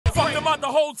other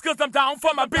hoes cause I'm down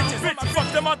for my bitches.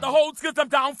 Fuck them other hoes cause I'm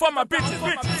down for my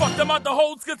bitches. Fuck them other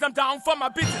hoes cause I'm down for my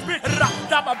bitches.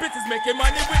 That my bitches making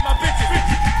money with my bitches.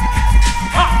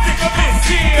 Think of this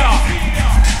here.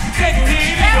 Take it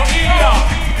in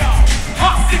your ear.